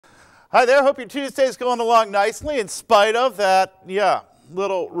Hi there, hope your Tuesday's going along nicely in spite of that,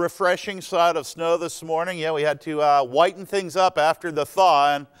 little refreshing side of snow this morning. Yeah, we had to whiten things up after the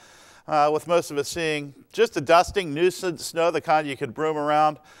thaw, and with most of us seeing just a dusting, nuisance snow, the kind you could broom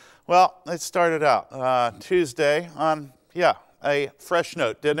around. Well, it started out Tuesday on, a fresh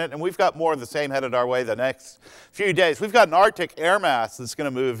note, didn't it? And we've got more of the same headed our way the next few days. We've got an Arctic air mass that's going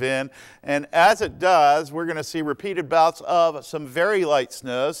to move in, and as it does, we're going to see repeated bouts of some very light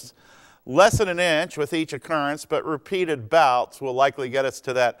snows. Less than an inch with each occurrence, but repeated bouts will likely get us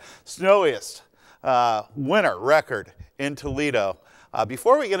to that snowiest winter record in Toledo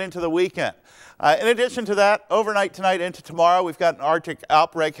before we get into the weekend. In addition to that, overnight tonight into tomorrow, we've got an Arctic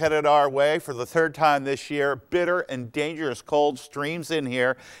outbreak headed our way for the third time this year. Bitter and dangerous cold streams in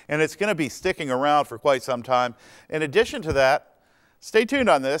here, and it's going to be sticking around for quite some time. In addition to that, stay tuned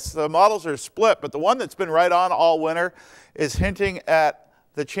on this. The models are split, but the one that's been right on all winter is hinting at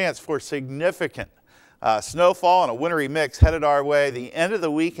the chance for significant snowfall and a wintry mix headed our way the end of the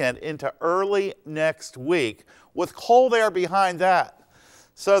weekend into early next week with cold air behind that.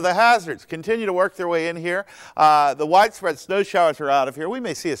 So the hazards continue to work their way in here. The widespread snow showers are out of here. We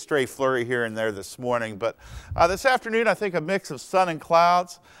may see a stray flurry here and there this morning, but this afternoon I think a mix of sun and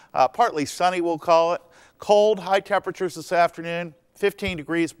clouds, partly sunny we'll call it. Cold, high temperatures this afternoon. 15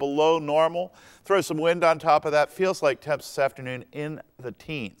 degrees below normal. Throw some wind on top of that. Feels like temps this afternoon in the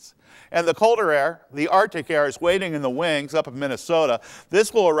teens. And the colder air, the Arctic air, is waiting in the wings up in Minnesota.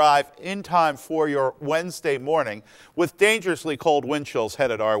 This will arrive in time for your Wednesday morning with dangerously cold wind chills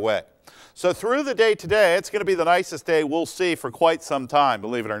headed our way. So through the day today, it's going to be the nicest day we'll see for quite some time,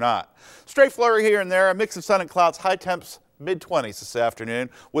 believe it or not. Stray flurry here and there, a mix of sun and clouds, high temps mid-20s this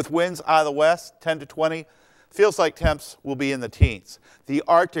afternoon with winds out of the west, 10 to 20. Feels like temps will be in the teens. The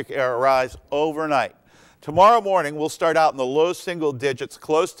Arctic air arrives overnight. Tomorrow morning, we'll start out in the low single digits,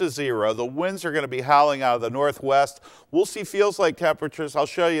 close to zero. The winds are going to be howling out of the northwest. We'll see feels like temperatures. I'll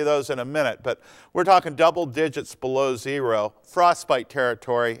show you those in a minute, but we're talking double digits below zero, frostbite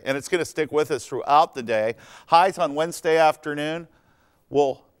territory, and it's going to stick with us throughout the day. Highs on Wednesday afternoon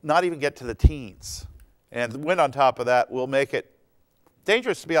will not even get to the teens. And the wind on top of that will make it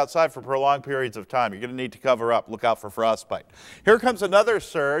dangerous to be outside for prolonged periods of time. You're going to need to cover up. Look out for frostbite. Here comes another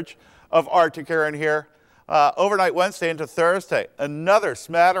surge of Arctic air in here overnight Wednesday into Thursday. Another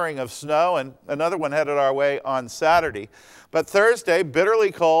smattering of snow and another one headed our way on Saturday. But Thursday,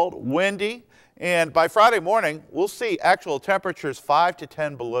 bitterly cold, windy, and by Friday morning, we'll see actual temperatures 5 to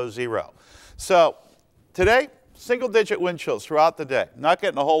 10 below zero. So today, single-digit wind chills throughout the day. Not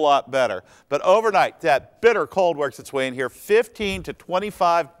getting a whole lot better. But overnight, that bitter cold works its way in here. 15 to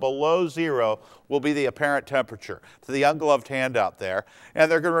 25 below zero will be the apparent temperature to the ungloved hand out there. And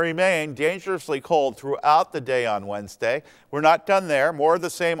they're going to remain dangerously cold throughout the day on Wednesday. We're not done there. More of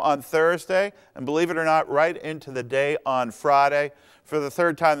the same on Thursday. And believe it or not, right into the day on Friday. For the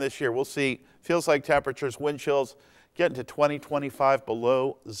third time this year, we'll see feels like temperatures, wind chills getting to 20, 25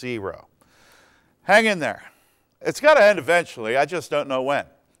 below zero. Hang in there. It's got to end eventually. I just don't know when.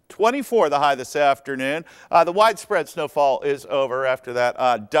 24 the high this afternoon. The widespread snowfall is over after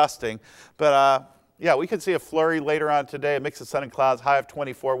that dusting. But we could see a flurry later on today. A mix of sun and clouds, high of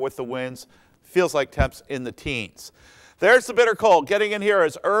 24 with the winds. Feels like temps in the teens. There's the bitter cold getting in here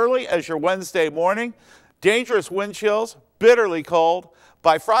as early as your Wednesday morning. Dangerous wind chills, bitterly cold.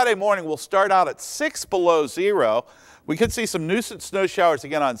 By Friday morning, we'll start out at 6 below zero. We could see some nuisance snow showers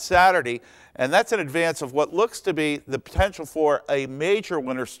again on Saturday, and that's in advance of what looks to be the potential for a major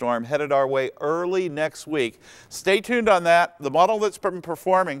winter storm headed our way early next week. Stay tuned on that. The model that's been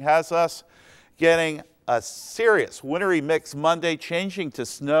performing has us getting a serious wintry mix Monday, changing to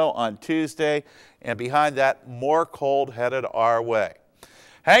snow on Tuesday, and behind that, more cold headed our way.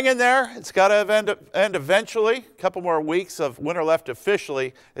 Hang in there. It's got to end eventually. A couple more weeks of winter left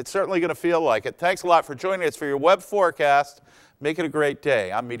officially. It's certainly going to feel like it. Thanks a lot for joining us for your web forecast. Make it a great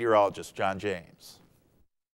day. I'm meteorologist John James.